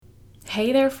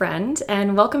Hey there, friend,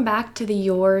 and welcome back to the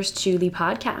Yours Truly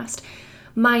podcast.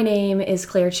 My name is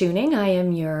Claire Tuning. I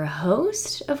am your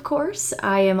host, of course.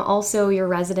 I am also your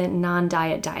resident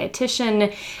non-diet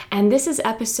dietitian, and this is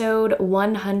episode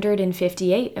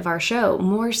 158 of our show.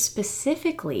 More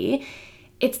specifically,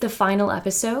 it's the final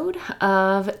episode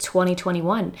of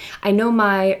 2021. I know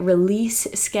my release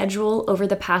schedule over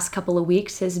the past couple of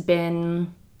weeks has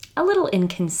been a little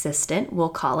inconsistent, we'll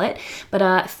call it,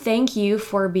 but thank you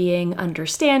for being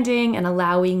understanding and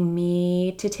allowing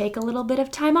me to take a little bit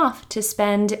of time off to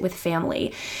spend with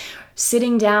family.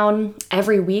 Sitting down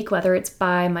every week, whether it's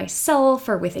by myself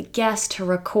or with a guest, to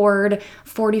record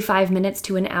 45 minutes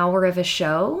to an hour of a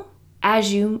show,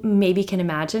 as you maybe can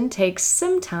imagine, takes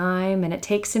some time and it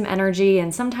takes some energy,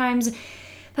 and sometimes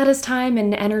that is time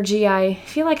and energy I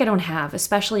feel like I don't have,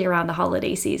 especially around the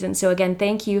holiday season. So again,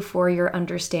 thank you for your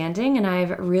understanding, and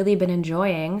I've really been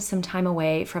enjoying some time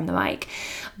away from the mic.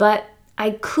 But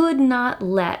I could not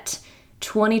let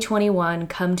 2021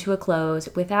 come to a close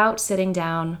without sitting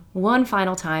down one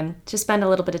final time to spend a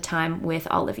little bit of time with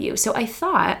all of you. So I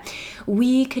thought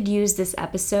we could use this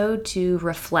episode to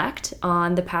reflect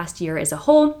on the past year as a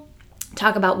whole,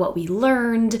 talk about what we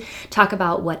learned, talk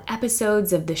about what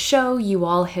episodes of the show you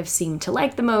all have seemed to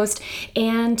like the most,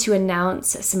 and to announce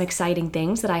some exciting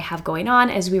things that I have going on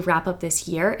as we wrap up this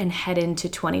year and head into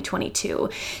 2022.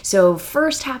 So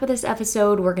first half of this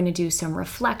episode, we're going to do some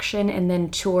reflection, and then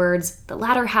towards the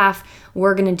latter half,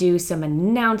 we're going to do some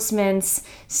announcements,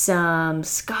 some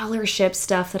scholarship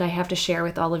stuff that I have to share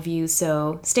with all of you.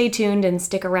 So stay tuned and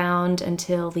stick around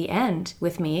until the end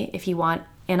with me if you want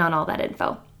in on all that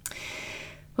info.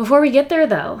 Before we get there,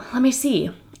 though, let me see.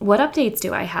 What updates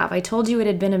do I have? I told you it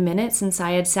had been a minute since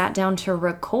I had sat down to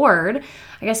record.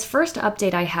 I guess first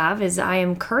update I have is I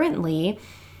am currently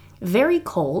very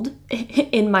cold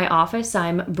in my office.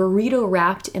 I'm burrito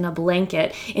wrapped in a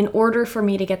blanket. In order for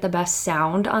me to get the best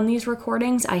sound on these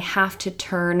recordings, I have to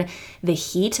turn the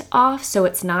heat off so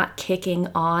it's not kicking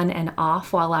on and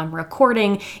off while I'm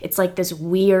recording. It's like this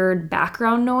weird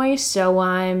background noise, so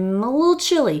I'm a little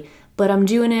chilly, but I'm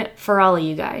doing it for all of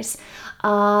you guys.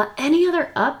 Any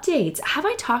other updates? Have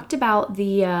I talked about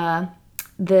the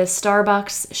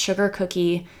Starbucks sugar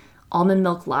cookie almond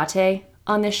milk latte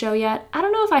on this show yet? I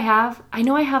don't know if I have. I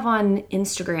know I have on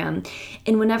Instagram,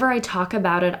 and whenever I talk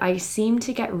about it, I seem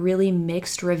to get really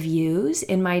mixed reviews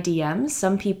in my DMs.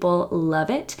 Some people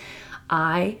love it.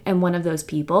 I am one of those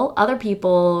people. Other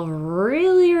people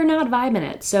really are not vibing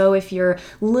it. So if you're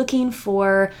looking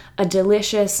for a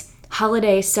delicious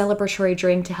holiday celebratory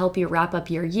drink to help you wrap up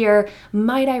your year,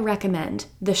 might I recommend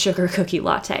the sugar cookie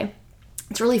latte.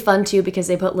 It's really fun too because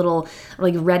they put little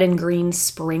like red and green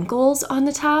sprinkles on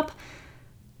the top.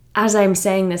 As I'm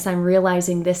saying this, I'm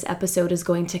realizing this episode is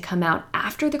going to come out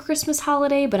after the Christmas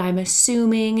holiday, but I'm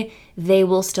assuming they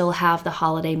will still have the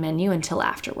holiday menu until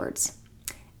afterwards.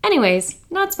 Anyways,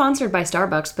 not sponsored by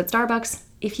Starbucks, but Starbucks,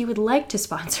 if you would like to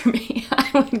sponsor me,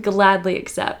 I would gladly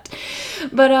accept.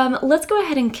 But let's go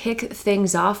ahead and kick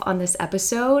things off on this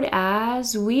episode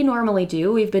as we normally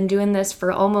do. We've been doing this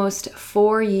for almost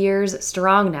 4 years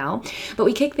strong now, but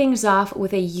we kick things off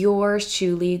with a Yours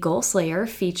Truly Goal Slayer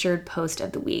featured post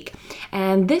of the week.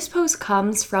 And this post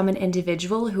comes from an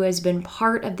individual who has been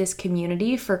part of this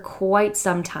community for quite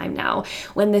some time now.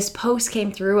 When this post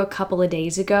came through a couple of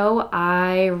days ago,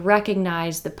 I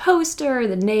recognized the poster,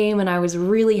 the name, and I was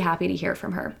really happy to hear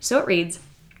from her. So it reads,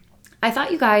 I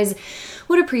thought you guys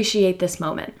would appreciate this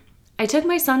moment. I took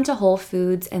my son to Whole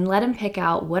Foods and let him pick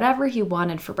out whatever he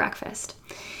wanted for breakfast.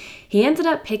 He ended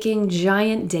up picking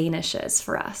giant Danishes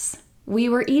for us. We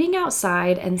were eating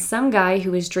outside and some guy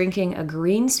who was drinking a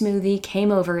green smoothie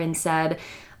came over and said,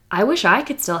 I wish I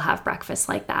could still have breakfast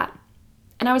like that.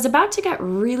 And I was about to get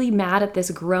really mad at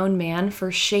this grown man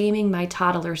for shaming my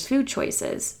toddler's food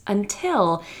choices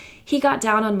until he got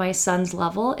down on my son's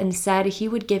level and said he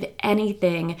would give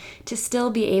anything to still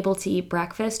be able to eat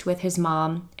breakfast with his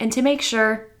mom and to make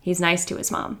sure he's nice to his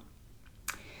mom.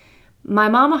 My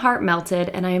mama heart melted,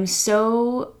 and I am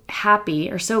so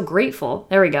happy, or so grateful,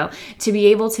 there we go, to be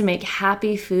able to make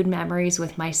happy food memories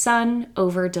with my son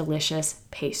over delicious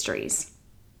pastries.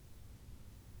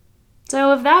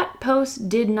 So if that post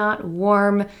did not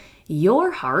warm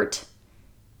your heart,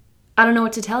 I don't know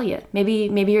what to tell you. Maybe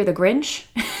you're the Grinch.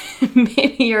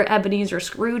 Maybe you're Ebenezer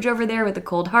Scrooge over there with a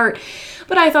cold heart.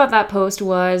 But I thought that post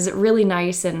was really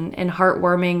nice and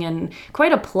heartwarming, and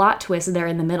quite a plot twist there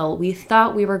in the middle. We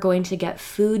thought we were going to get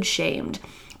food shamed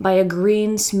by a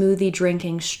green smoothie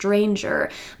drinking stranger.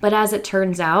 But as it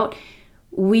turns out,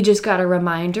 we just got a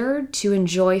reminder to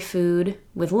enjoy food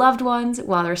with loved ones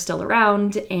while they're still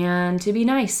around and to be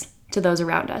nice to those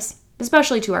around us.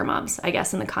 especially to our moms, I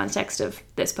guess, in the context of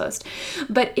this post.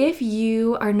 But if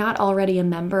you are not already a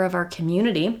member of our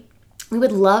community, we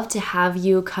would love to have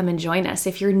you come and join us.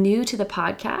 If you're new to the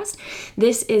podcast,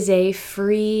 this is a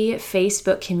free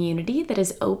Facebook community that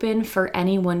is open for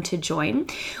anyone to join.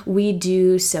 We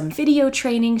do some video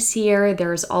trainings here.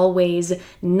 There's always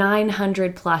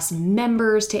 900 plus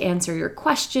members to answer your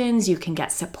questions. You can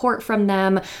get support from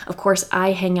them. Of course,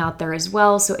 I hang out there as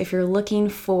well. So if you're looking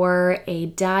for a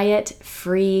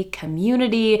diet-free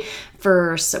community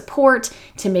for support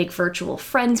to make virtual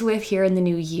friends with here in the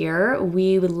new year,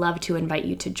 we would love to invite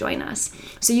you to join us.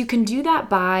 So you can do that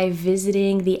by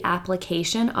visiting the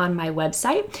application on my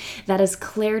website. That is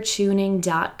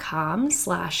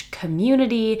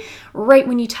clairetuning.com/community. Right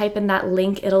when you type in that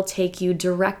link, it'll take you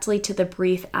directly to the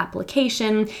brief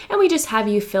application, and we just have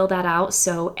you fill that out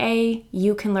so A,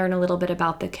 you can learn a little bit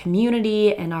about the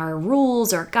community and our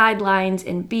rules or guidelines,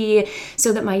 and B,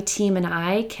 so that my team and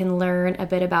I can learn a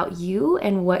bit about you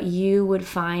and what you would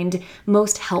find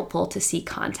most helpful to see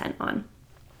content on.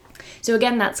 So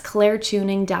again, that's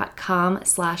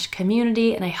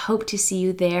clairetuning.com/community, and I hope to see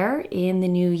you there in the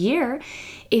new year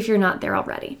if you're not there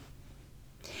already.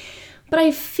 But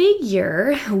I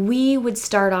figure we would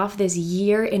start off this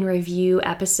year in review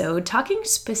episode talking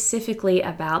specifically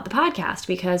about the podcast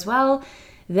because, well,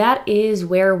 that is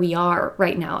where we are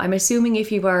right now. I'm assuming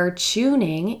if you are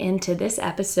tuning into this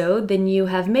episode, then you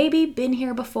have maybe been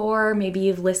here before, maybe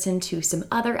you've listened to some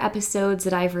other episodes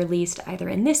that I've released either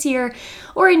in this year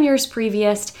or in years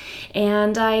previous.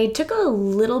 And I took a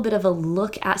little bit of a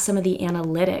look at some of the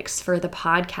analytics for the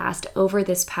podcast over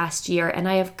this past year, and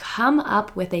I have come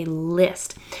up with a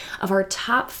list of our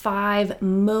top 5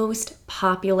 most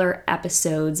popular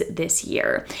episodes this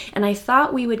year. And I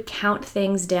thought we would count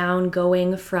things down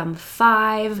going from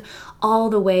 5 all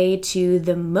the way to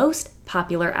the most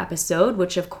popular episode,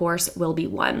 which of course will be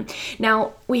 1.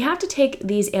 Now, we have to take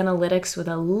these analytics with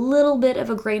a little bit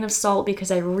of a grain of salt because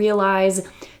I realize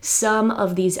some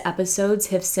of these episodes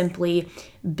have simply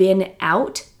been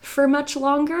out for much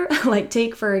longer. Like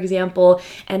take, for example,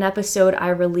 an episode I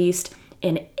released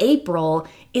in April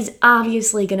is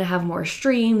obviously going to have more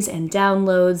streams and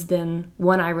downloads than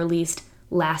one I released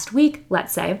last week,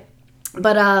 let's say.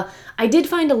 But I did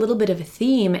find a little bit of a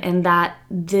theme in that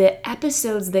the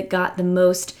episodes that got the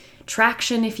most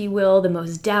traction, if you will, the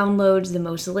most downloads, the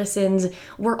most listens,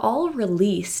 were all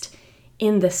released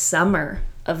in the summer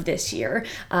of this year,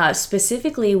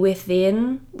 specifically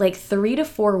within like 3 to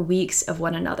 4 weeks of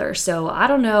one another. So I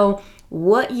don't know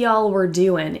what y'all were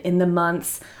doing in the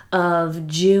months of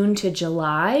June to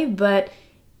July, but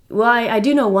well, I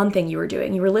do know one thing you were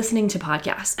doing. You were listening to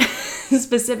podcasts,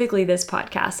 specifically this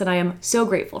podcast, and I am so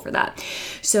grateful for that.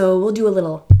 So we'll do a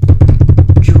little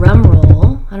drum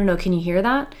roll. I don't know, can you hear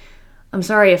that? I'm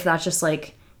sorry if that just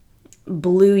like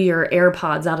blew your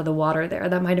AirPods out of the water there.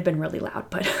 That might have been really loud,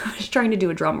 but I was trying to do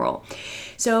a drum roll.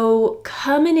 So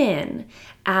coming in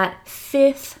at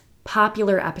 5th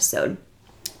popular episode,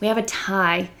 we have a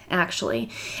tie, actually,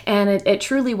 and it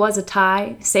truly was a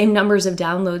tie. Same numbers of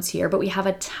downloads here, but we have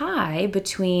a tie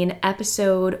between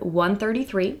episode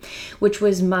 133, which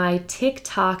was my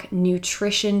TikTok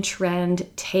nutrition trend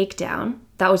takedown.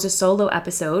 That was a solo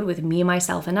episode with me,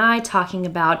 myself, and I talking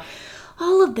about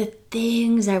all of the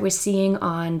things I was seeing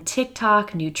on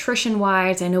TikTok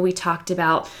nutrition-wise. I know we talked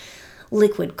about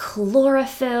liquid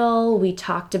chlorophyll. We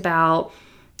talked about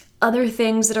other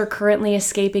things that are currently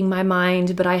escaping my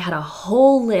mind, but I had a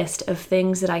whole list of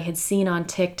things that I had seen on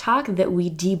TikTok that we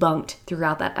debunked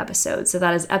throughout that episode. So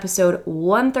that is episode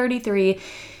 133,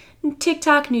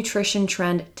 TikTok Nutrition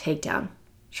Trend Takedown.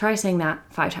 Try saying that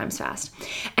 5 times fast.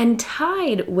 And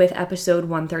tied with episode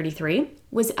 133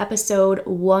 was episode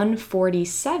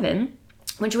 147,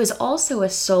 which was also a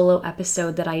solo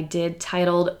episode that I did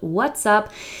titled What's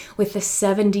Up with the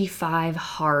 75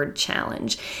 Hard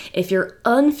Challenge. If you're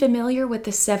unfamiliar with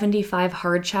the 75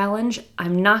 Hard Challenge,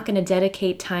 I'm not going to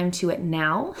dedicate time to it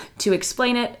now to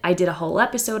explain it. I did a whole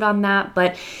episode on that,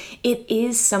 but it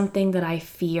is something that I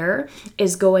fear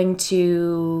is going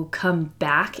to come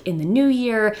back in the new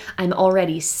year. I'm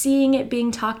already seeing it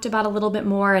being talked about a little bit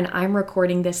more, and I'm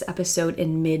recording this episode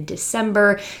in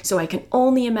mid-December, so I can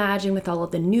only imagine with all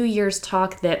of the New Year's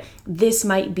talk that this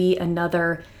might be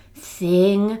another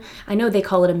thing. I know they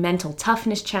call it a mental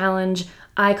toughness challenge.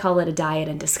 I call it a diet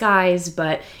in disguise,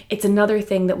 but it's another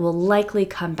thing that will likely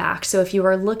come back. So if you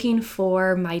are looking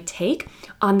for my take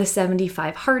on the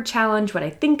 75 Hard Challenge, what I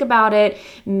think about it,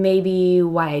 maybe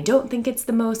why I don't think it's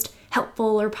the most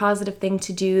helpful or positive thing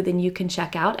to do, then you can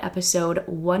check out episode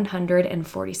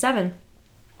 147.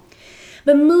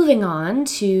 But moving on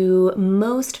to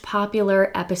most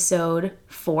popular episode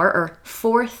 4, or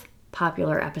fourth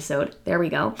popular episode, there we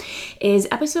go, is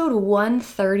episode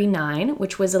 139,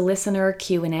 which was a listener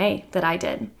Q&A that I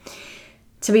did.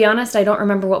 To be honest, I don't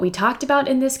remember what we talked about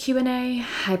in this Q&A.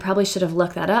 I probably should have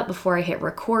looked that up before I hit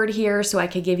record here so I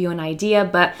could give you an idea,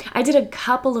 but I did a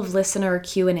couple of listener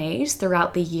Q&As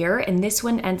throughout the year, and this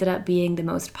one ended up being the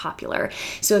most popular.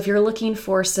 So if you're looking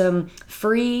for some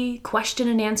free question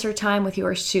and answer time with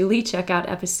yours truly, check out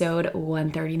episode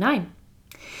 139.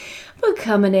 But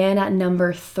coming in at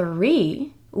number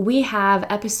 3, we have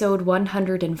episode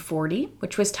 140,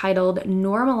 which was titled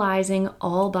Normalizing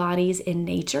All Bodies in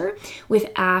Nature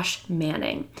with Ash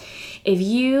Manning. If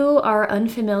you are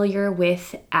unfamiliar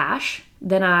with Ash,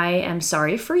 then I am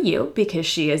sorry for you because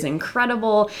she is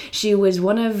incredible. She was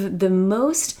one of the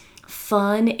most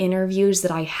fun interviews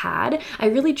that I had. I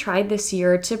really tried this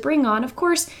year to bring on, of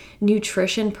course,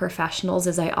 nutrition professionals,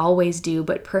 as I always do,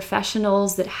 but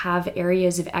professionals that have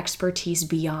areas of expertise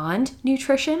beyond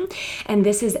nutrition. And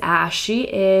this is Ash. She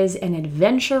is an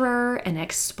adventurer, an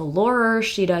explorer.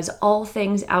 She does all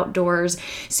things outdoors.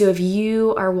 So if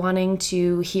you are wanting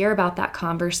to hear about that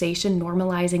conversation,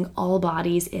 normalizing all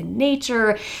bodies in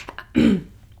nature,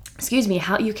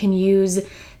 how you can use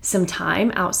some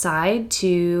time outside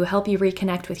to help you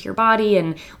reconnect with your body.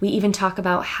 And we even talk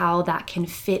about how that can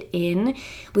fit in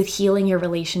with healing your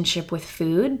relationship with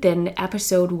food, then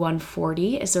episode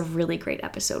 140 is a really great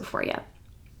episode for you.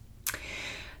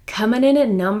 Coming in at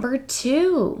number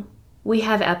 2, we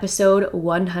have episode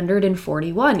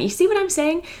 141. You see what I'm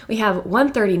saying? We have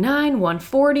 139,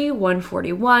 140,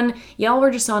 141. Y'all were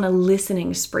just on a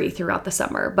listening spree throughout the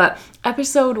summer. But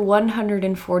episode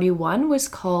 141 was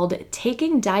called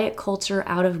Taking Diet Culture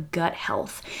Out of Gut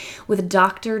Health with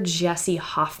Dr. Jesse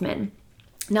Hoffman.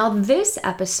 Now, this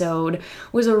episode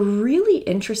was a really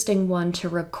interesting one to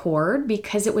record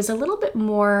because it was a little bit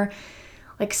more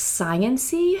like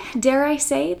science-y, dare I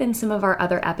say, than some of our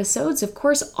other episodes. Of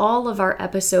course, all of our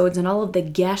episodes and all of the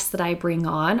guests that I bring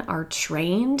on are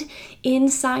trained in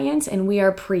science, and we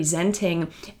are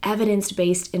presenting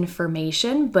evidence-based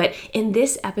information. But in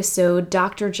this episode,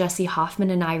 Dr. Jesse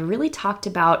Hoffman and I really talked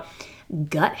about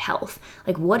gut health.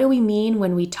 Like, what do we mean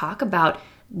when we talk about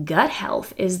gut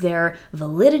health? Is there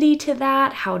validity to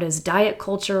that? How does diet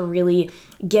culture really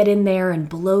get in there and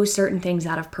blow certain things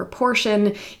out of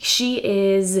proportion? She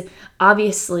is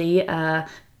obviously a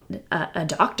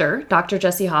doctor, Dr.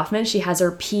 Jesse Hoffman. She has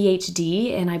her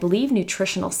PhD in, I believe,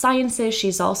 nutritional sciences.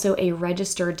 She's also a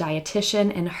registered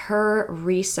dietitian, and her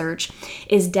research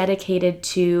is dedicated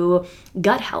to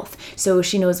gut health. So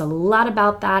she knows a lot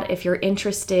about that. If you're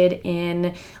interested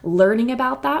in learning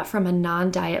about that from a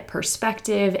non-diet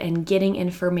perspective and getting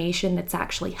information that's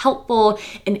actually helpful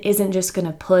and isn't just going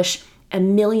to push 1.5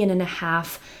 million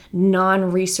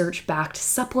non-research backed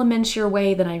supplements your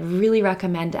way, then I really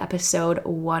recommend episode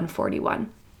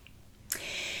 141.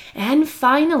 And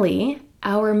finally,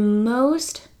 our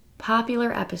most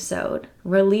popular episode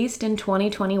released in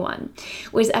 2021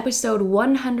 was episode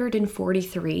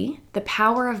 143, The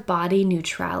Power of Body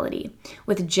Neutrality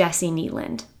with Jesse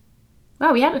Kneeland.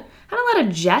 Wow, we had a lot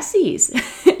of Jessies.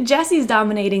 Jesse's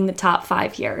dominating the top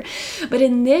 5 here. But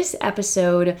in this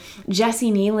episode,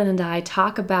 Jesse Kneeland and I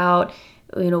talk about,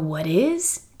 what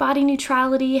is body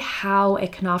neutrality, how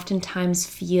it can oftentimes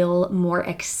feel more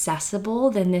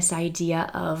accessible than this idea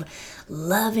of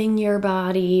loving your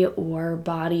body or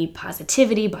body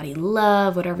positivity, body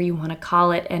love, whatever you want to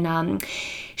call it. And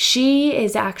she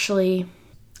is actually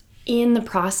in the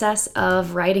process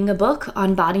of writing a book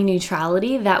on body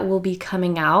neutrality that will be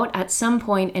coming out at some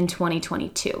point in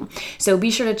 2022. So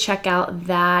be sure to check out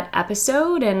that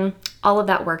episode and all of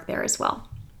that work there as well.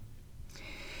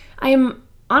 I am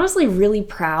honestly really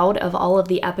proud of all of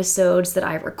the episodes that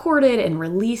I've recorded and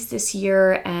released this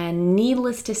year, and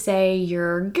needless to say,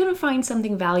 you're gonna find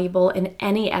something valuable in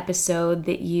any episode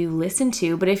that you listen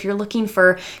to. But if you're looking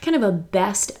for kind of a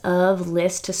best of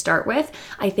list to start with,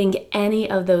 I think any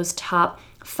of those top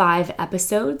 5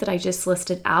 episodes that I just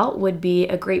listed out would be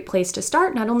a great place to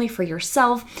start, not only for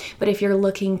yourself, but if you're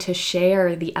looking to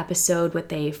share the episode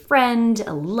with a friend,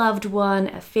 a loved one,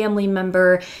 a family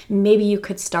member, maybe you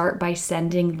could start by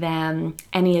sending them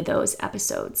any of those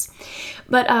episodes.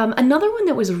 But another one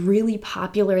that was really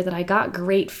popular that I got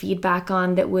great feedback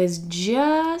on that was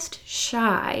just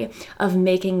shy of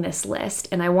making this list,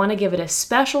 and I want to give it a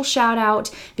special shout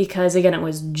out because, again, it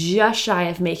was just shy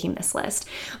of making this list.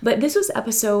 But this was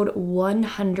episode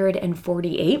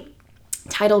 148.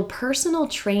 titled Personal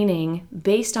Training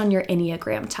Based on Your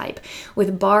Enneagram Type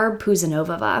with Barb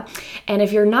Puzanovova. And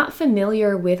if you're not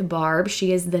familiar with Barb,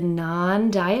 she is the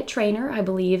non-diet trainer, I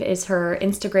believe is her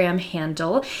Instagram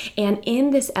handle. And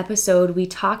in this episode, we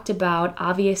talked about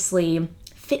obviously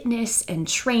fitness and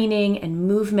training and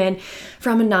movement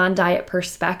from a non-diet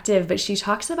perspective, but she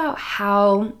talks about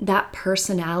how that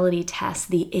personality test,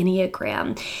 the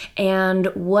Enneagram, and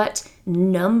what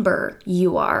number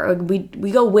you are.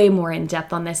 We go way more in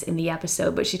depth on this in the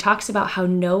episode, but she talks about how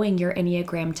knowing your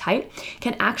Enneagram type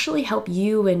can actually help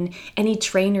you and any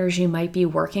trainers you might be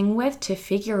working with to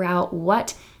figure out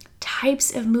what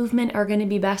types of movement are going to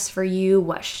be best for you,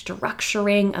 what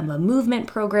structuring of a movement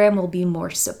program will be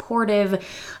more supportive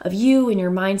of you and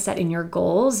your mindset and your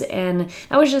goals. And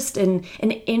that was just an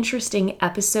interesting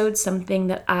episode, something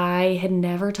that I had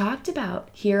never talked about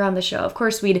here on the show. Of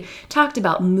course, we'd talked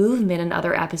about movement in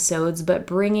other episodes, but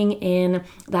bringing in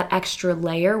that extra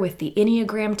layer with the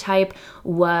Enneagram type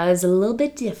was a little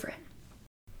bit different.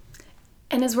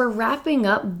 And as we're wrapping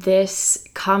up this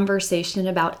conversation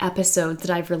about episodes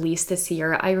that I've released this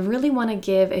year, I really want to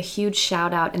give a huge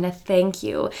shout out and a thank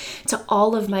you to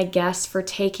all of my guests for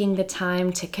taking the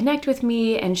time to connect with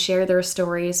me and share their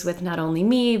stories with not only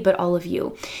me, but all of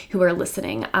you who are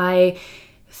listening. I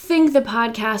think the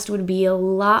podcast would be a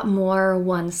lot more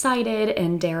one-sided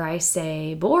and, dare I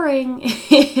say, boring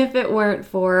if it weren't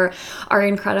for our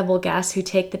incredible guests who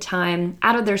take the time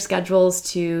out of their schedules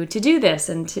to do this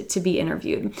and to be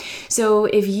interviewed. So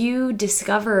if you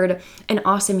discovered an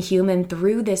awesome human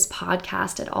through this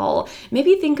podcast at all,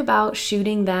 maybe think about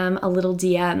shooting them a little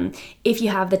DM if you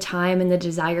have the time and the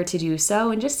desire to do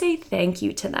so, and just say thank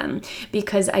you to them,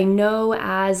 because I know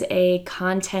as a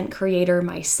content creator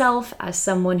myself, as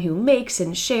someone who makes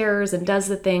and shares and does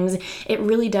the things, it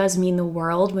really does mean the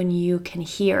world when you can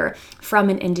hear from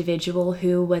an individual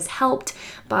who was helped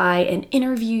by an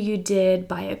interview you did,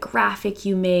 by a graphic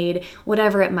you made,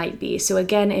 whatever it might be. So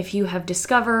again, if you have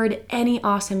discovered any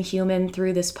awesome human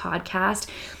through this podcast,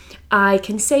 I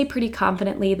can say pretty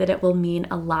confidently that it will mean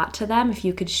a lot to them if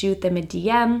you could shoot them a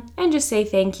DM and just say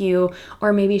thank you,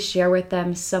 or maybe share with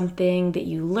them something that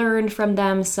you learned from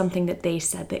them, something that they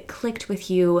said that clicked with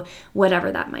you,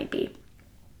 whatever that might be.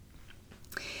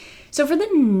 So for the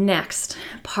next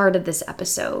part of this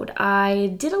episode,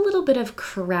 I did a little bit of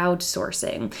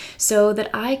crowdsourcing so that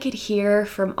I could hear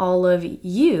from all of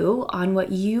you on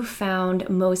what you found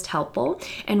most helpful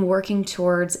and working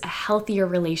towards a healthier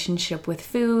relationship with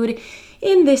food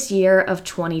in this year of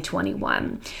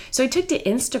 2021. So I took to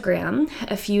Instagram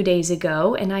a few days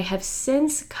ago, and I have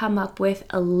since come up with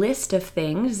a list of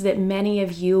things that many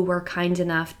of you were kind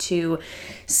enough to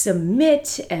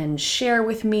submit and share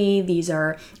with me. These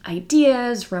are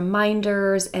ideas,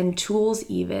 reminders, and tools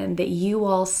even that you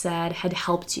all said had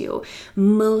helped you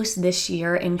most this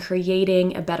year in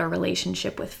creating a better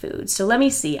relationship with food. So let me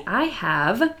see, I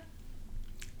have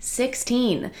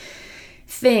 16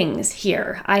 things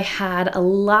here. I had a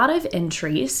lot of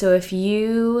entries, so if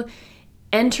you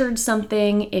entered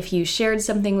something, if you shared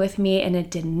something with me and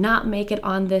it did not make it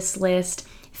on this list,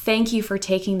 thank you for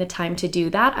taking the time to do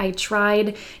that. I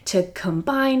tried to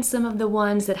combine some of the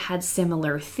ones that had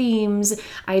similar themes.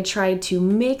 I tried to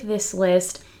make this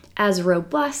list as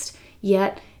robust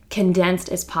yet condensed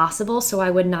as possible, so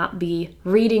I would not be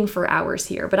reading for hours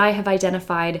here. But I have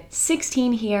identified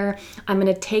 16 here. I'm going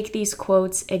to take these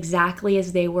quotes exactly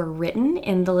as they were written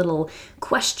in the little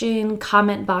question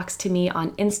comment box to me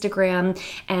on Instagram.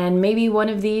 And maybe one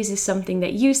of these is something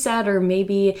that you said, or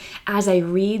maybe as I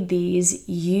read these,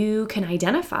 you can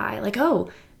identify like, oh,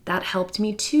 that helped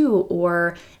me too,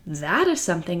 or that is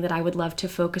something that I would love to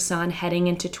focus on heading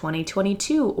into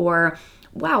 2022, or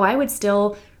wow, I would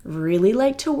still really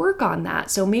like to work on that.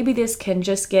 So maybe this can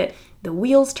just get the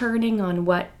wheels turning on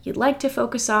what you'd like to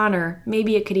focus on, or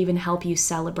maybe it could even help you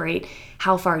celebrate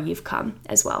how far you've come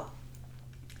as well.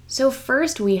 So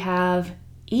first we have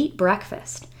eat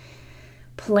breakfast.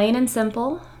 Plain and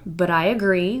simple, but I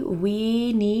agree,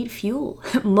 we need fuel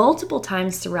multiple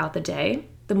times throughout the day,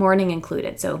 the morning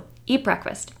included. So eat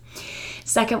breakfast.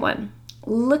 Second one,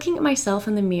 looking at myself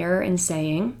in the mirror and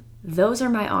saying, those are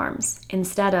my arms,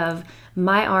 instead of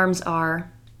my arms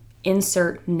are,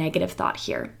 insert negative thought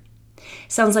here.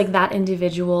 Sounds like that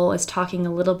individual is talking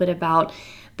a little bit about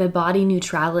the body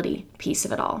neutrality piece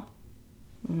of it all.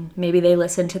 Maybe they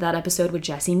listened to that episode with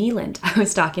Jesse Nealand I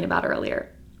was talking about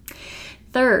earlier.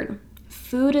 Third,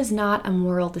 food is not a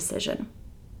moral decision.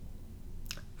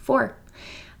 4,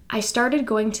 I started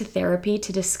going to therapy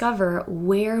to discover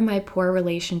where my poor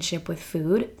relationship with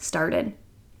food started.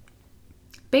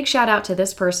 big shout out to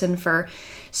this person for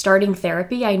starting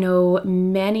therapy. I know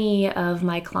many of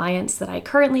my clients that I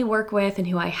currently work with and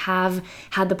who I have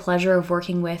had the pleasure of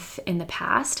working with in the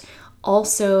past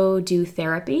also do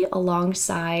therapy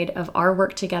alongside of our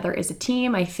work together as a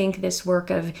team. I think this work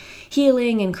of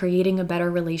healing and creating a better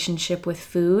relationship with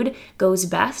food goes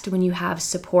best when you have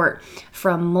support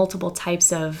from multiple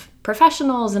types of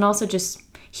professionals and also just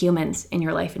humans in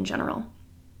your life in general.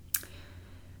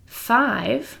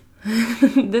 5,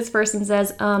 this person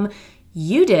says,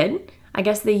 you did. I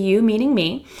guess the you meaning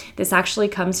me. This actually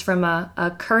comes from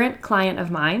a current client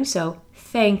of mine, so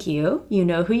thank you. You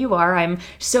know who you are. I'm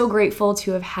so grateful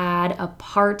to have had a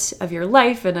part of your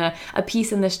life and a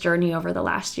piece in this journey over the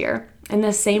last year. And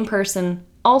this same person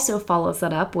also follows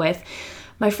that up with,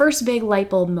 my first big light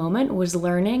bulb moment was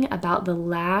learning about the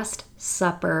Last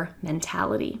Supper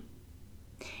mentality.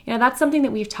 You know, that's something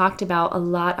that we've talked about a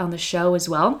lot on the show as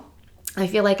well. I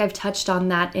feel like I've touched on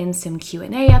that in some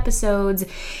Q&A episodes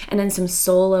and in some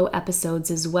solo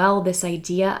episodes as well. This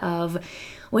idea of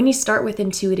when you start with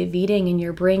intuitive eating and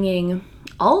you're bringing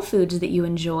all foods that you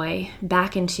enjoy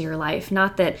back into your life,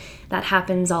 not that that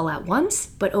happens all at once,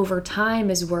 but over time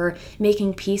as we're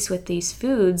making peace with these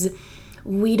foods,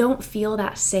 we don't feel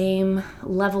that same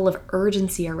level of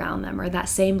urgency around them or that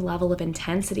same level of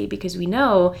intensity because we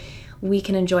know we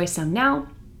can enjoy some now.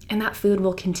 And that food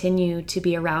will continue to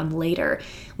be around later.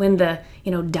 When the,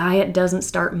 diet doesn't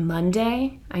start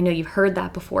Monday, I know you've heard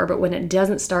that before, but when it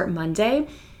doesn't start Monday,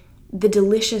 the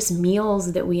delicious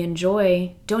meals that we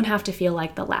enjoy don't have to feel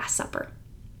like the Last Supper.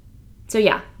 So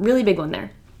yeah, really big one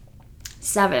there.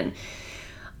 7,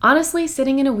 honestly,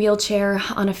 sitting in a wheelchair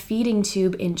on a feeding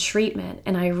tube in treatment,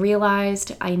 and I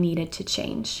realized I needed to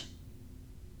change.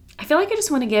 I feel like I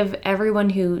just want to give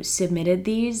everyone who submitted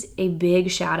these a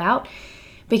big shout out.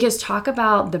 Because talk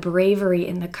about the bravery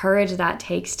and the courage that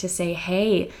takes to say,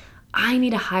 hey, I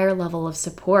need a higher level of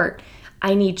support.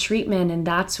 I need treatment, and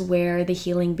that's where the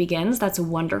healing begins. That's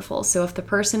wonderful. So if the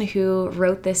person who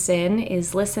wrote this in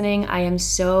is listening, I am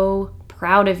so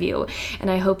proud of you, and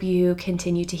I hope you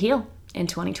continue to heal in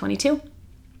 2022.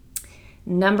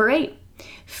 Number 8,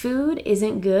 food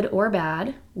isn't good or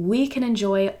bad. We can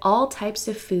enjoy all types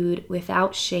of food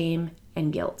without shame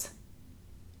and guilt.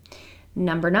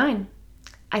 Number 9,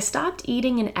 I stopped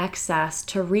eating in excess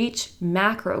to reach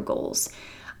macro goals.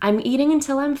 I'm eating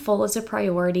until I'm full as a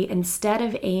priority instead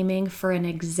of aiming for an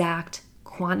exact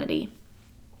quantity.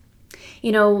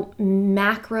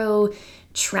 Macro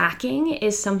tracking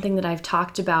is something that I've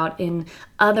talked about in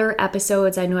other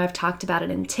episodes. I know I've talked about it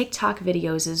in TikTok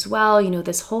videos as well.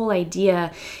 This whole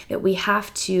idea that we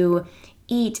have to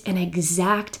eat an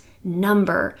exact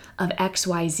number of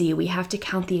XYZ. We have to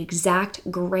count the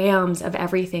exact grams of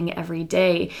everything every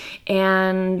day.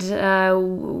 And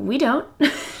we don't.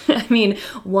 I mean,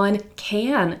 one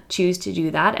can choose to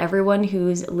do that. Everyone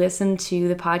who's listened to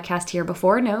the podcast here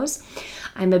before knows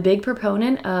I'm a big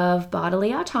proponent of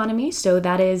bodily autonomy, so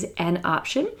that is an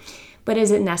option. But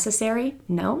is it necessary?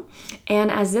 No.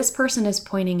 And as this person is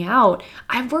pointing out,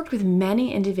 I've worked with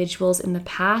many individuals in the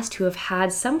past who have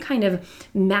had some kind of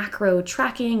macro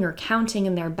tracking or counting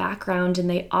in their background, and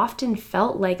they often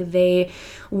felt like they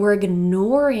were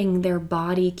ignoring their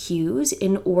body cues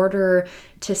in order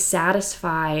to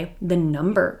satisfy the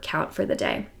number count for the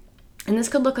day. And this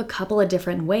could look a couple of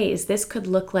different ways. This could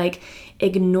look like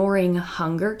ignoring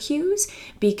hunger cues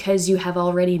because you have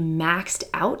already maxed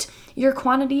out your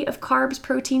quantity of carbs,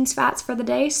 proteins, fats for the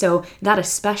day. So that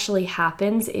especially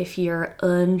happens if you're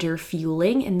under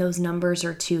fueling and those numbers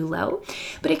are too low.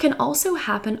 But it can also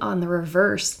happen on the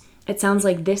reverse. It sounds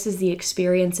like this is the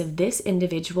experience of this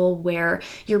individual where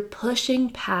you're pushing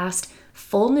past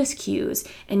fullness cues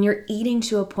and you're eating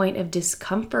to a point of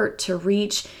discomfort to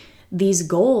reach these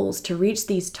goals, to reach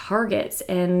these targets.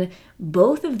 And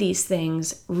both of these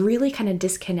things really kind of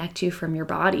disconnect you from your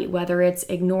body, whether it's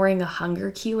ignoring a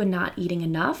hunger cue and not eating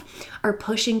enough or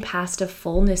pushing past a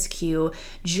fullness cue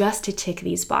just to tick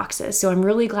these boxes. So I'm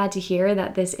really glad to hear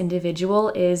that this individual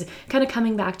is kind of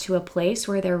coming back to a place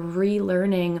where they're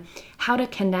relearning how to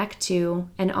connect to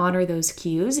and honor those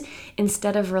cues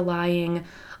instead of relying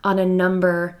on a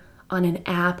number, on an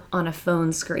app, on a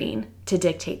phone screen to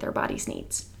dictate their body's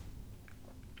needs.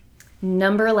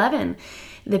 Number 11,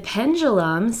 the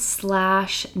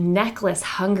pendulum/necklace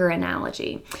hunger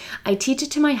analogy. I teach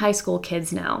it to my high school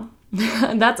kids now.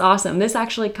 That's awesome. This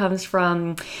actually comes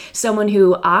from someone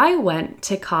who I went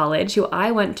to college, who I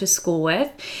went to school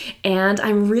with, and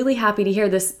I'm really happy to hear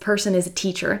this person is a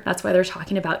teacher. That's why they're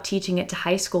talking about teaching it to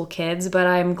high school kids, but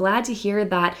I'm glad to hear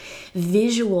that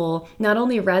visual not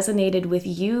only resonated with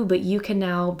you, but you can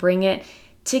now bring it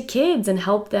to kids and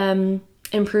help them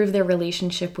improve their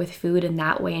relationship with food in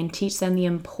that way and teach them the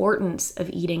importance of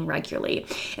eating regularly.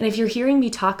 And if you're hearing me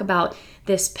talk about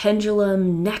this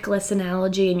pendulum necklace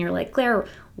analogy and you're like, Claire,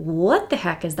 what the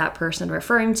heck is that person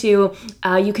referring to?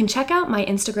 You can check out my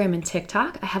Instagram and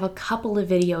TikTok. I have a couple of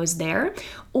videos there.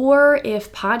 Or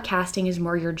if podcasting is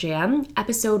more your jam,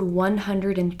 episode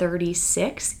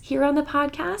 136 here on the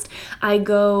podcast, I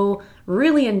go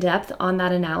really in depth on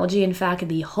that analogy. In fact,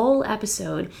 the whole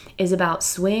episode is about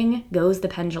swing goes the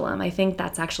pendulum. I think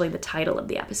that's actually the title of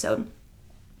the episode.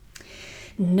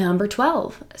 Number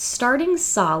 12, starting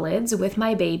solids with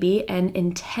my baby and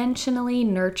intentionally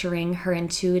nurturing her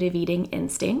intuitive eating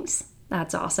instincts.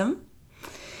 That's awesome.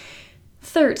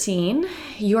 13,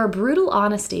 your brutal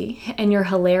honesty and your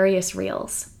hilarious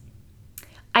reels.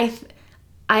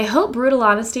 I hope brutal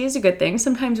honesty is a good thing.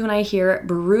 Sometimes when I hear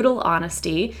brutal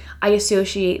honesty, I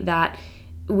associate that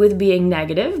with being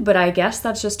negative, but I guess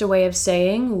that's just a way of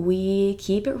saying we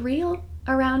keep it real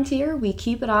around here. We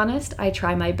keep it honest. I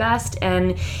try my best.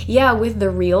 And yeah, with the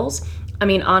reels, I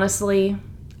mean, honestly,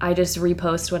 I just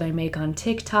repost what I make on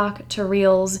TikTok to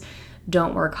reels.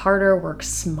 Don't work harder, work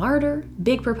smarter.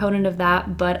 Big proponent of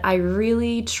that, but I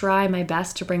really try my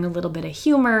best to bring a little bit of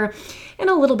humor and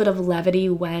a little bit of levity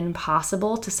when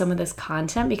possible to some of this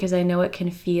content because I know it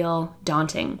can feel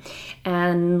daunting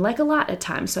and like a lot at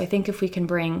times. So I think if we can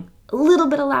bring a little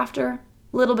bit of laughter,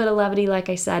 a little bit of levity, like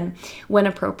I said, when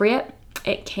appropriate,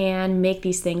 it can make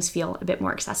these things feel a bit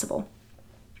more accessible.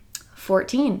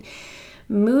 14,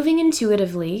 moving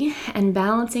intuitively and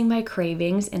balancing my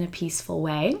cravings in a peaceful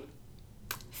way.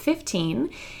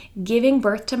 15, giving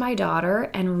birth to my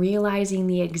daughter and realizing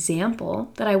the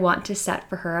example that I want to set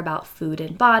for her about food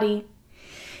and body.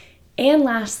 And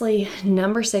lastly,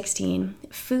 number 16,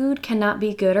 food cannot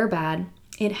be good or bad.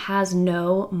 It has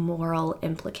no moral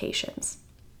implications.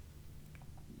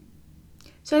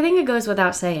 So I think it goes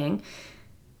without saying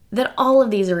that all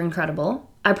of these are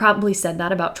incredible. I probably said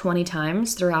that about 20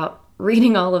 times throughout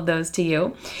reading all of those to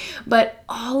you, but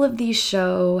all of these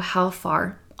show how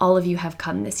far all of you have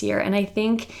come this year, and I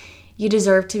think you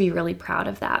deserve to be really proud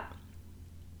of that.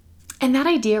 And that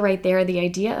idea right there, the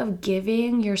idea of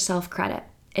giving yourself credit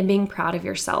and being proud of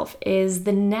yourself, is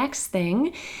the next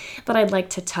thing that I'd like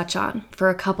to touch on for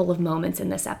a couple of moments in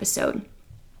this episode.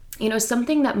 You know,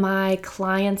 something that my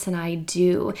clients and I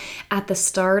do at the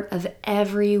start of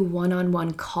every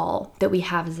one-on-one call that we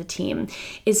have as a team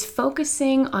is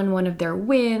focusing on one of their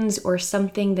wins or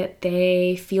something that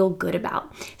they feel good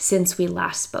about since we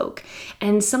last spoke.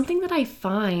 And something that I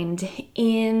find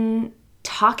in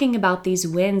talking about these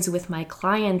wins with my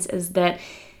clients is that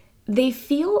they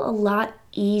feel a lot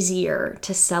easier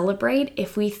to celebrate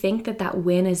if we think that that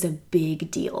win is a big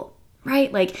deal.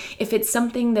 Right? Like if it's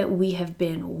something that we have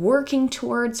been working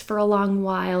towards for a long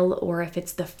while, or if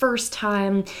it's the first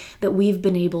time that we've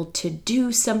been able to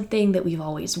do something that we've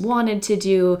always wanted to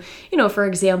do, you know, for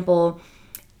example,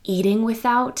 eating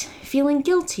without feeling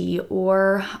guilty,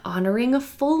 or honoring a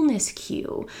fullness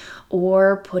cue,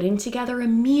 or putting together a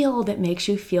meal that makes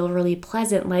you feel really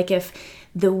pleasant. Like if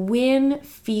the win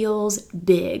feels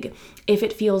big, if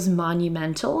it feels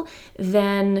monumental,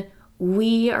 then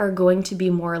we are going to be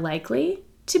more likely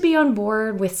to be on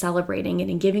board with celebrating it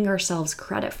and giving ourselves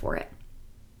credit for it.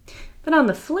 But on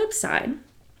the flip side,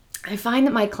 I find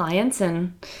that my clients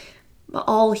and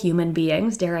all human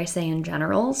beings, dare I say in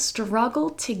general,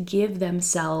 struggle to give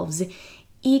themselves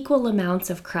equal amounts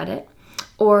of credit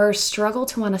or struggle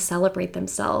to want to celebrate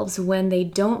themselves when they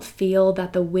don't feel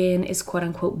that the win is quote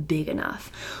unquote big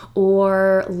enough,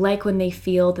 or like when they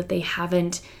feel that they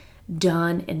haven't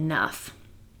done enough.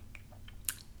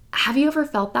 Have you ever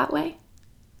felt that way?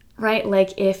 Right?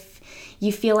 Like if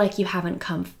you feel like you haven't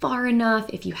come far enough,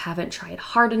 if you haven't tried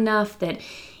hard enough, that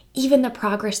even the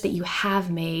progress that you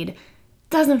have made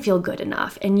doesn't feel good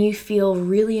enough, and you feel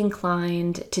really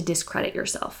inclined to discredit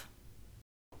yourself.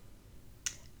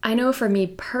 I know for me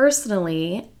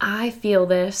personally, I feel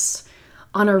this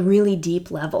on a really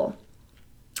deep level.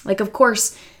 Like, of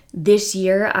course, this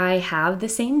year I have the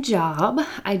same job,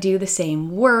 I do the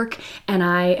same work, and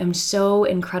I am so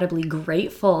incredibly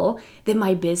grateful that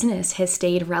my business has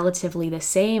stayed relatively the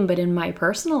same. But in my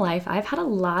personal life, I've had a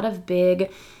lot of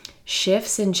big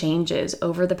shifts and changes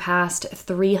over the past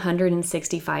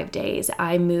 365 days.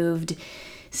 I moved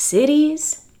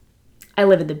cities. I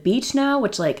live at the beach now,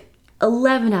 which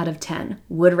 11 out of 10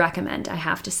 would recommend, I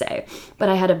have to say. But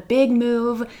I had a big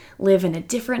move, live in a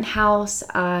different house.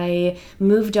 I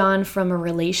moved on from a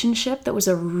relationship that was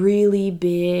a really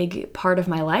big part of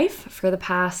my life for the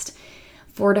past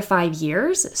 4 to 5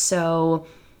 years. So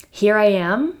here I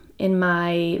am in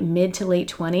my mid to late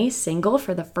 20s, single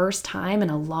for the first time in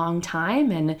a long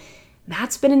time. And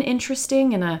that's been an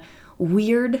interesting and a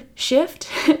weird shift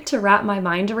to wrap my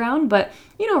mind around, but,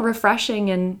 refreshing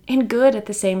and good at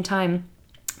the same time.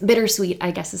 Bittersweet,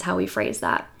 I guess, is how we phrase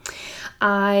that.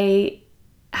 I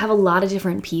have a lot of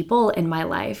different people in my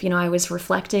life. I was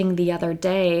reflecting the other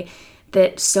day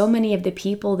that so many of the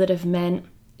people that have meant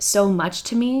so much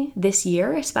to me this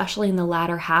year, especially in the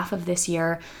latter half of this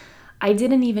year, I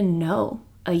didn't even know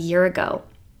a year ago.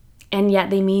 And yet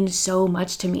they mean so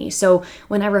much to me. So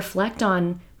when I reflect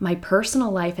on my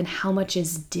personal life and how much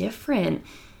is different,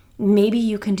 maybe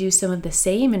you can do some of the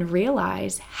same and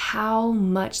realize how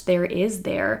much there is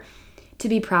there to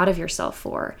be proud of yourself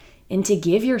for and to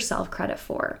give yourself credit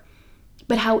for.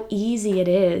 But how easy it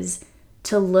is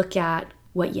to look at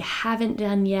what you haven't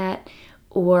done yet,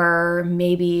 or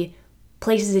maybe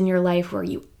places in your life where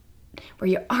you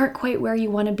aren't quite where you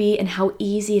want to be, and how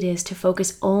easy it is to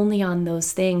focus only on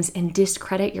those things and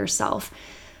discredit yourself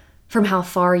from how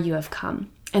far you have come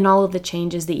and all of the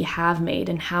changes that you have made,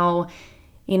 and how,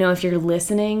 if you're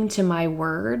listening to my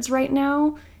words right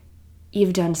now,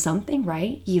 you've done something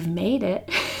right. You've made it.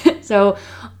 So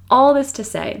all this to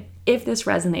say, if this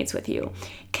resonates with you,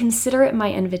 consider it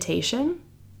my invitation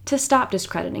to stop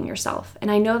discrediting yourself. And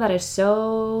I know that is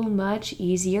so much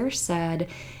easier said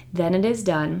than it is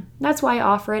done. That's why I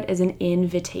offer it as an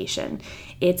invitation.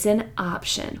 It's an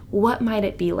option. What might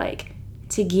it be like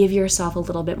to give yourself a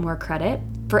little bit more credit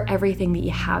for everything that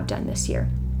you have done this year?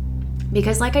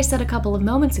 Because like I said a couple of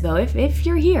moments ago, if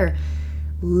you're here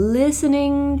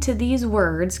listening to these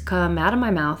words come out of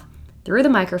my mouth, through the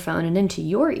microphone and into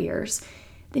your ears,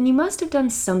 then you must have done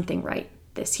something right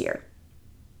this year.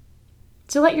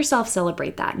 So let yourself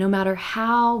celebrate that, no matter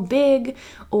how big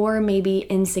or maybe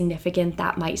insignificant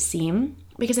that might seem,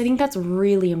 because I think that's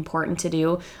really important to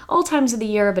do all times of the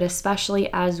year, but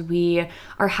especially as we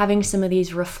are having some of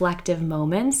these reflective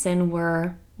moments and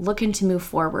we're looking to move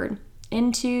forward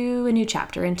into a new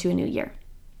chapter, into a new year.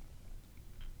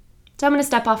 So I'm going to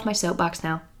step off my soapbox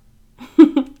now.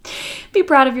 Be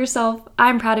proud of yourself.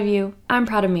 I'm proud of you. I'm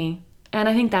proud of me. And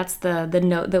I think that's the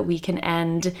note that we can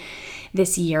end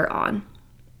this year on.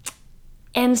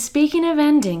 And speaking of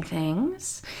ending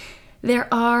things,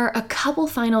 there are a couple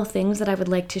final things that I would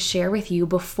like to share with you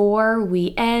before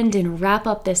we end and wrap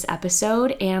up this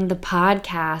episode and the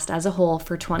podcast as a whole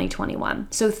for 2021.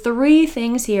 So 3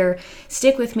 things here.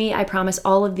 Stick with me. I promise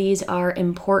all of these are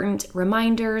important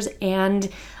reminders and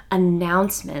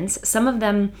announcements. Some of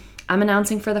them I'm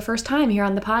announcing for the first time here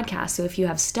on the podcast. So if you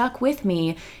have stuck with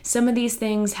me, some of these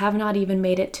things have not even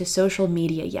made it to social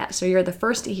media yet. So you're the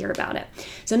first to hear about it.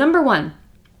 So number 1,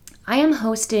 I am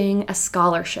hosting a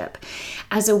scholarship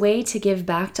as a way to give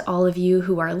back to all of you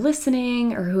who are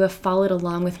listening or who have followed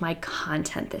along with my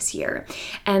content this year.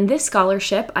 And this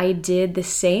scholarship, I did the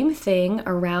same thing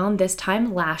around this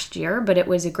time last year, but it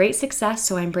was a great success,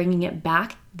 so I'm bringing it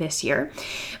back this year.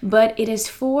 But it is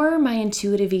for my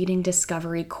Intuitive Eating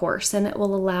Discovery course, and it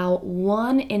will allow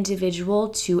one individual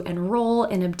to enroll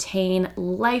and obtain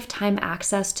lifetime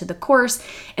access to the course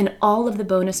and all of the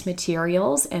bonus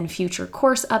materials and future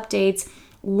course updates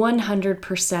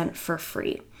 100% for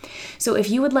free. So if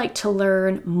you would like to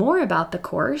learn more about the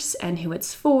course and who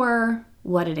it's for,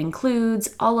 what it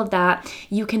includes, all of that,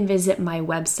 you can visit my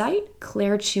website,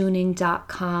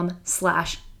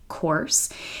 clairetuning.com/course.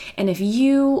 And if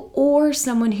you or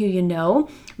someone who you know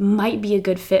might be a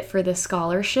good fit for the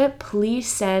scholarship, please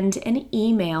send an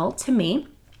email to me,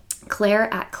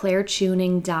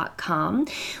 claire@clairetuning.com,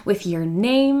 with your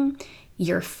name,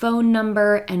 your phone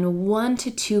number, and 1 to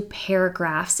 2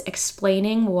 paragraphs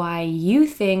explaining why you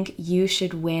think you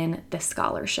should win the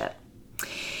scholarship.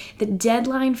 The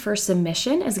deadline for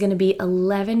submission is going to be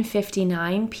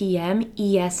 11:59 p.m.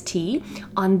 EST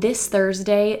on this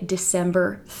Thursday,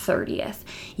 December 30th.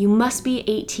 You must be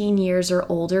 18 years or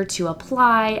older to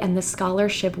apply, and the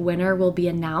scholarship winner will be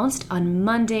announced on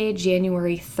Monday,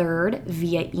 January 3rd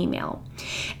via email.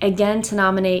 Again, to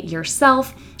nominate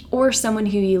yourself or someone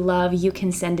who you love, you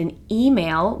can send an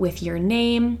email with your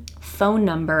name, phone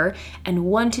number, and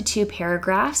 1 to 2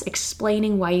 paragraphs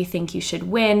explaining why you think you should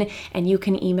win, and you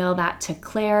can email that to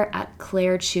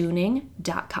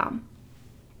claire@clairetuning.com.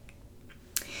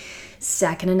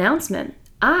 Second announcement.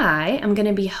 I am going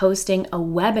to be hosting a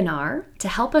webinar to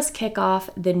help us kick off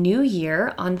the new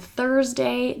year on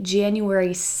Thursday,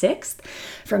 January 6th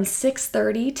from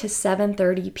 6:30 to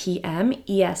 7:30 p.m.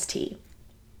 EST.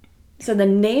 So the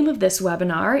name of this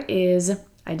webinar is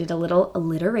I did a little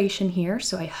alliteration here,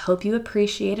 so I hope you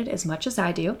appreciate it as much as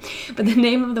I do. But the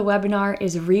name of the webinar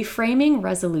is Reframing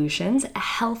Resolutions, A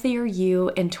Healthier You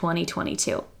in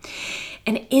 2022.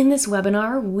 And in this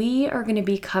webinar, we are going to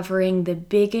be covering the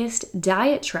biggest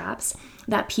diet traps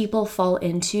that people fall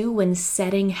into when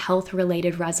setting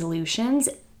health-related resolutions.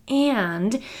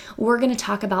 And we're going to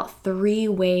talk about 3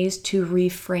 ways to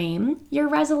reframe your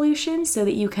resolution so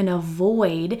that you can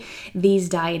avoid these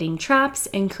dieting traps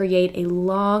and create a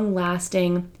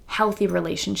long-lasting, healthy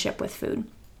relationship with food.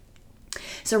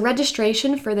 So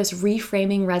registration for this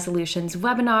Reframing Resolutions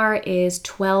webinar is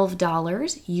 $12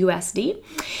 USD,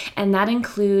 and that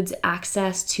includes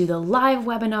access to the live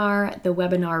webinar, the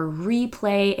webinar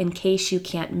replay in case you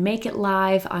can't make it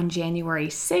live on January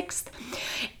 6th,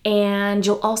 and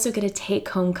you'll also get a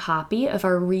take-home copy of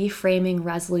our Reframing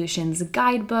Resolutions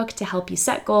guidebook to help you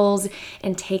set goals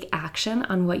and take action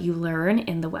on what you learn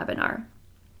in the webinar.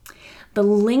 The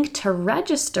link to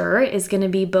register is going to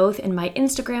be both in my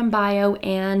Instagram bio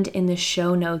and in the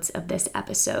show notes of this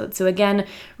episode. So again,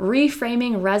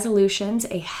 Reframing Resolutions,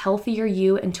 A Healthier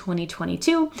You in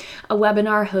 2022, a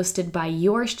webinar hosted by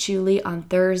yours truly on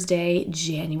Thursday,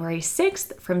 January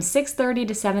 6th from 6:30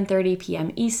 to 7:30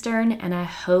 p.m. Eastern, and I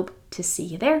hope to see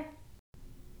you there.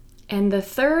 And the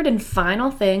third and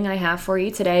final thing I have for you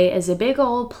today is a big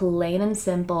old plain and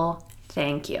simple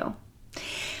thank you.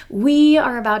 We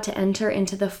are about to enter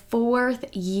into the 4th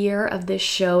year of this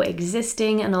show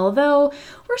existing, and although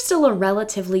we're still a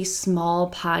relatively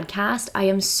small podcast, I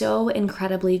am so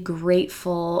incredibly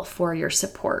grateful for your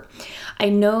support. I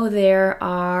know there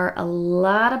are a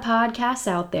lot of podcasts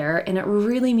out there, and it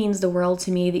really means the world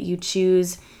to me that you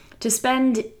choose to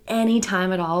spend any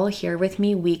time at all here with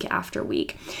me week after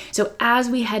week. So as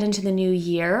we head into the new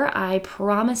year, I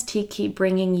promise to keep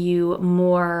bringing you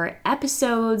more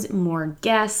episodes, more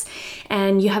guests,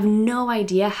 and you have no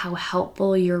idea how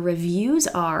helpful your reviews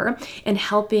are in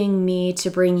helping me to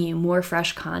bring you more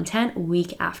fresh content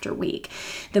week after week.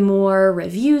 The more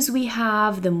reviews we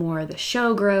have, the more the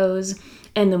show grows,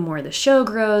 and the more the show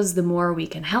grows, the more we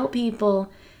can help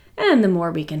people. And the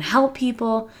more we can help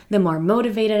people, the more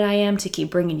motivated I am to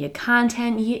keep bringing you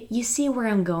content. You see where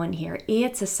I'm going here.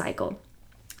 It's a cycle.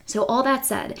 So all that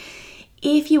said,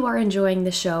 if you are enjoying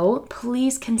the show,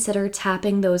 please consider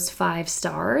tapping those 5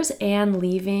 stars and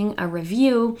leaving a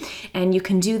review. And you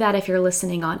can do that if you're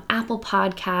listening on Apple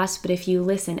Podcasts, but if you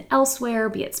listen elsewhere,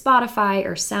 be it Spotify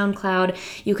or SoundCloud,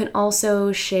 you can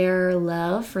also share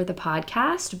love for the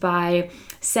podcast by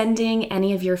sending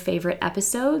any of your favorite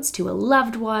episodes to a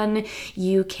loved one.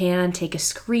 You can take a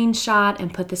screenshot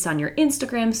and put this on your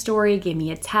Instagram story, give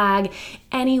me a tag,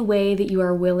 any way that you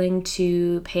are willing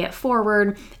to pay it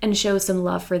forward and show some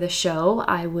love for the show,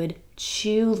 I would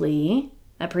truly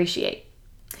appreciate.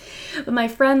 But my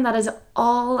friend, that is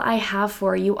all I have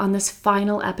for you on this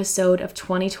final episode of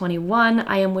 2021.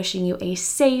 I am wishing you a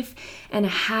safe and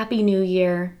happy new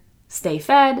year. Stay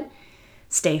fed,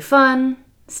 stay fun,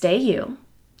 stay you,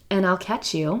 and I'll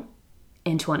catch you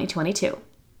in 2022.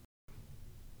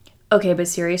 Okay, but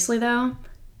seriously though,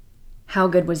 how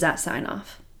good was that sign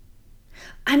off?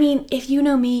 I mean, if you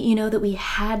know me, you know that we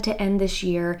had to end this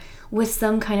year with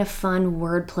some kind of fun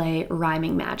wordplay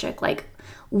rhyming magic. Like,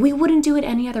 we wouldn't do it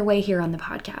any other way here on the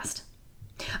podcast.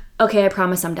 Okay, I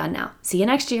promise I'm done now. See you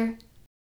next year.